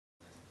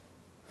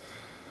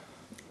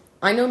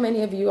I know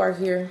many of you are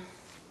here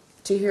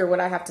to hear what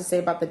I have to say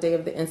about the day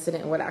of the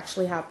incident and what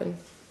actually happened.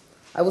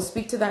 I will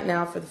speak to that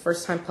now for the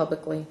first time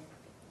publicly.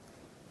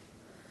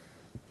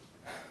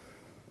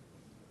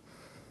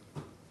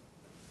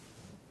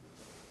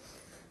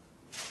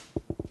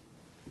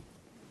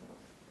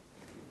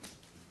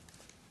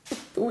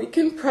 The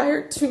weekend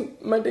prior to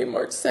Monday,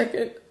 March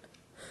 2nd,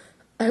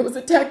 I was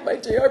attacked by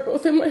JR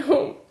both in my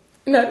home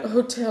and at a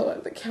hotel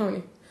at the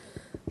county.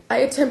 I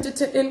attempted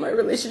to end my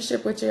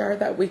relationship with JR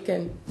that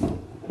weekend.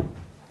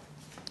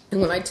 And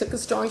when I took a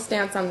strong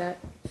stance on that,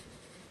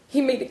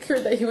 he made it clear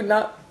that he would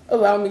not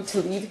allow me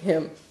to leave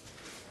him.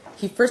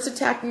 He first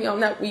attacked me on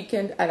that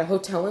weekend at a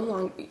hotel in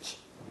Long Beach.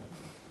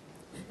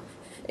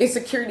 A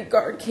security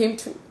guard came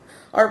to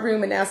our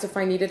room and asked if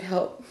I needed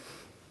help.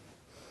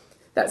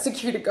 That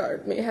security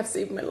guard may have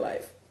saved my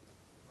life.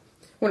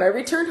 When I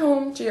returned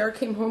home, JR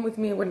came home with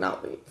me and would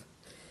not leave.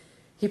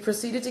 He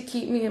proceeded to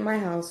keep me in my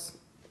house,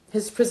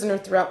 his prisoner,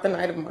 throughout the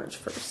night of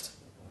March 1st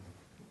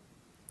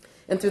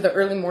and through the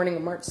early morning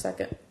of March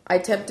 2nd. I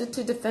attempted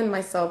to defend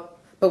myself,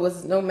 but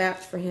was no match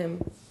for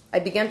him. I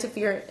began to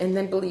fear and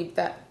then believed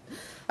that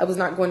I was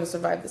not going to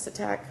survive this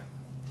attack.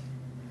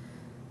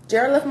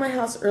 JR left my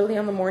house early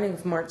on the morning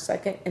of March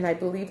 2nd, and I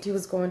believed he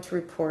was going to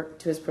report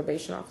to his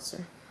probation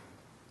officer.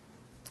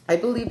 I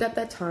believed at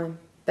that time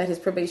that his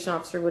probation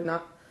officer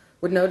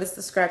would notice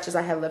the scratches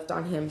I had left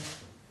on him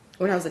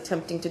when I was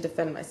attempting to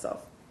defend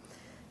myself.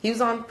 He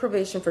was on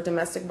probation for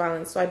domestic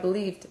violence, so I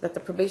believed that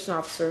the probation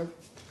officer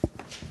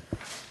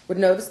would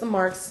notice the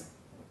marks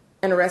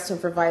and arrest him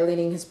for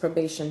violating his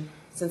probation,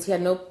 since he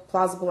had no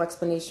plausible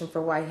explanation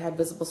for why he had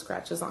visible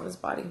scratches on his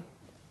body.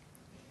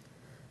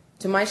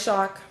 To my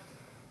shock,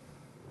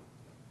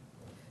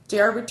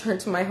 JR returned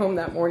to my home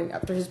that morning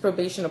after his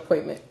probation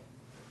appointment.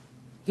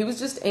 He was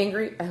just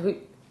angry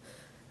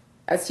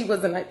as he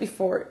was the night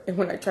before, and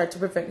when I tried to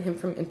prevent him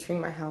from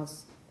entering my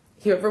house,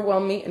 he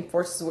overwhelmed me and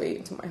forced his way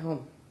into my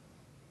home.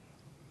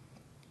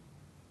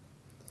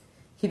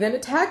 He then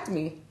attacked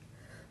me.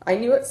 I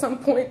knew at some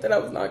point that I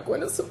was not going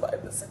to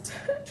survive this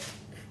attack.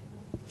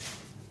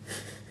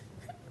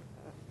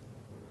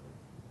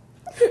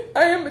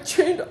 I am a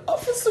trained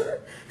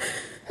officer,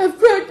 have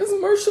practiced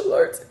martial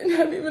arts, and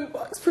have even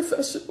boxed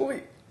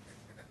professionally.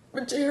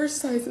 But JR's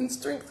size and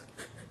strength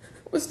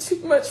was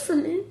too much for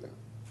me.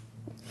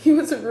 He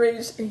was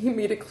enraged, and he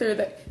made it clear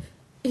that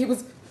he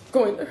was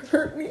going to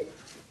hurt me.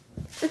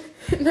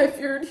 And I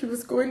feared he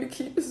was going to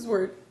keep his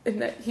word and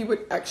that he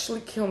would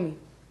actually kill me.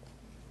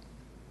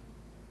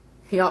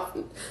 He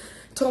often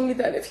told me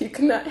that if he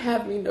could not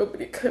have me,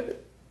 nobody could.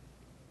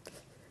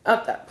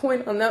 At that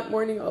point, on that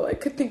morning, all I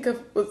could think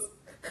of was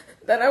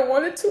that I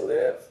wanted to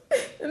live,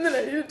 and that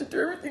I needed to do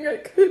everything I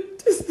could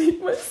to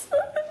save my son.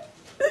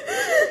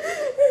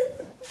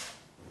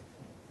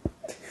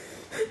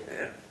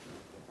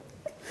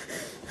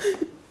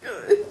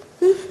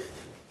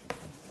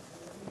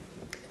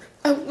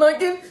 I will not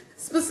give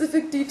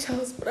specific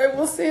details, but I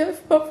will say I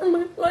fought for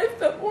my life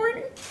that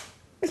morning.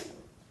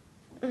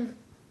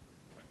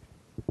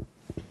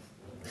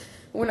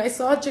 When I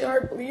saw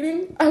JR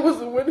bleeding, I was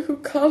the one who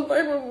called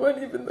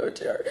 911, even though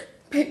JR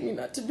begged me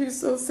not to do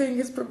so, saying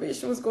his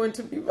probation was going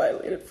to be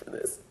violated for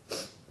this.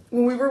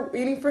 When we were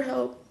waiting for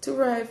help to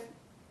arrive,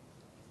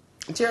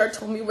 JR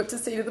told me what to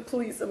say to the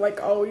police, and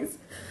like always,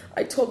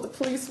 I told the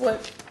police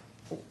what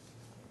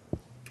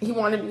he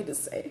wanted me to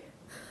say.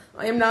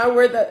 I am now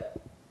aware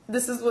that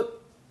this is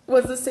what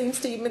was the same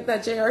statement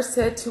that JR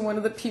said to one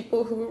of the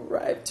people who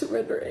arrived to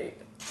render aid.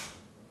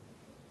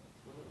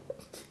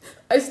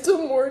 I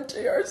still mourn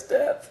JR's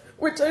death,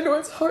 which I know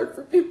it's hard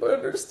for people to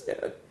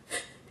understand.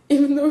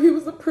 Even though he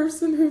was a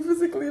person who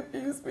physically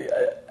abused me,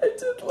 I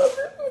did love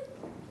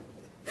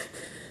him.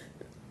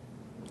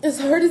 As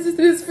hard as it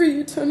is for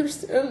you to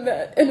understand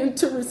that, and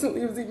until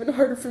recently it was even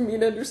harder for me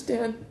to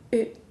understand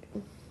it,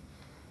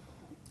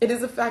 it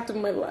is a fact of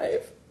my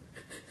life.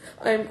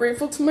 I am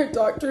grateful to my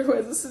doctor who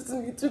has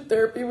assisted me through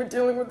therapy with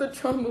dealing with the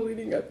trauma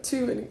leading up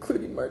to and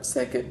including March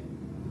 2nd.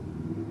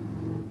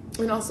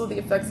 And also the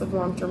effects of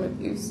long-term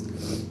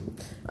abuse.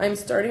 I am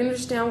starting to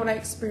understand what I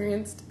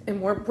experienced,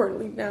 and more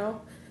importantly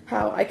now,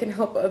 how I can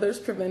help others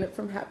prevent it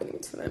from happening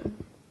to them.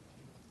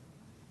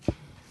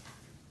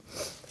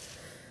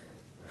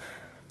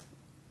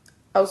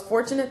 I was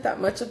fortunate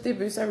that much of the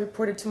abuse I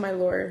reported to my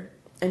lawyer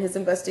and his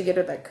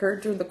investigator that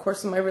occurred during the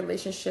course of my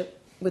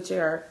relationship with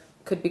JR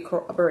could be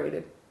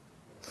corroborated.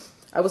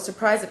 I was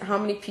surprised at how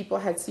many people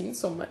had seen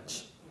so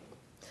much.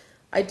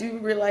 I do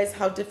realize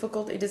how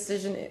difficult a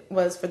decision it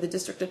was for the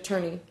district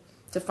attorney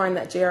to find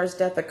that JR's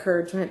death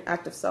occurred during an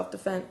act of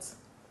self-defense.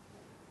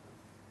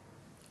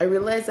 I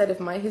realize that if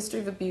my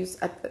history of abuse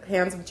at the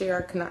hands of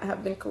JR could not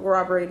have been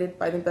corroborated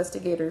by the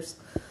investigators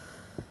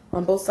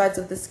on both sides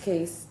of this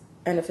case,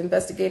 and if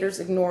investigators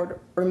ignored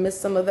or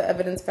missed some of the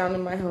evidence found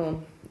in my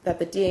home, that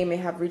the DA may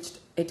have reached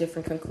a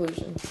different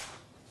conclusion.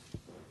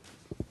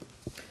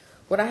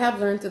 What I have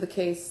learned through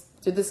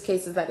this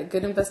case is that a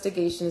good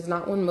investigation is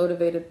not one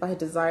motivated by a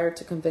desire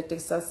to convict a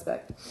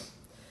suspect.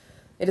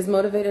 It is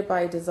motivated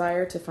by a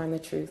desire to find the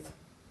truth.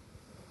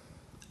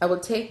 I will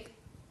take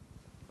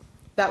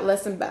that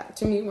lesson back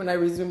to me when I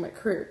resumed my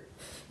career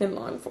in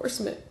law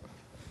enforcement.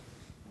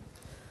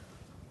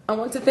 I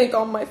want to thank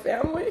all my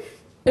family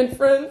and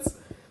friends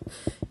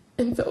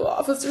and fellow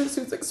officers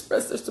who's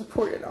expressed their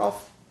support and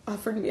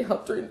offered me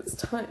help during this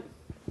time.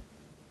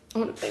 I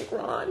want to thank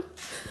Ron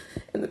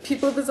and the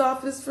people of his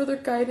office for their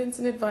guidance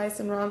and advice,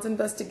 and Ron's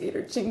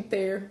investigator, Jing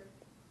Thayer,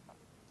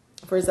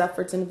 for his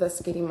efforts in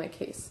investigating my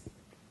case.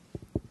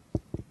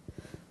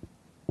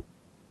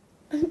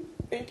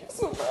 Thank you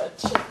so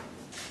much.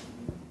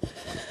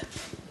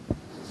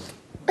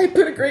 I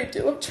put a great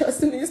deal of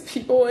trust in these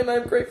people, and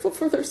I'm grateful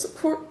for their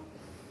support.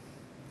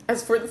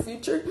 As for the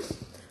future,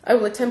 I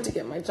will attempt to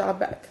get my job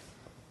back.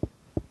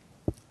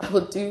 I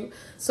will do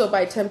so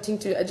by attempting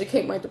to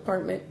educate my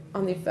department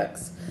on the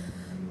effects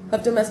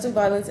of domestic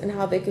violence and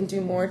how they can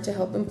do more to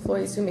help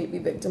employees who may be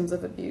victims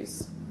of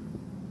abuse.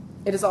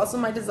 It is also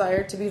my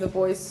desire to be the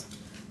voice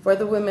for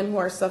the women who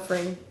are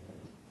suffering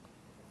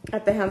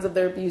at the hands of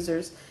their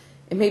abusers,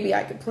 and maybe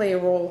I could play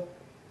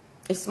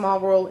a small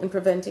role in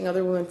preventing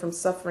other women from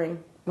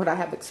suffering what I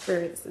have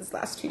experienced these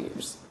last 2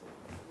 years.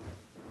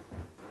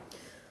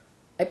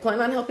 I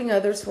plan on helping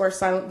others who are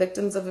silent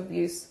victims of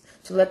abuse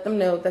to let them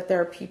know that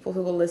there are people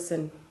who will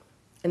listen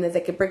and that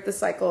they can break the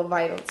cycle of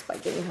violence by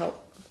getting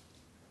help.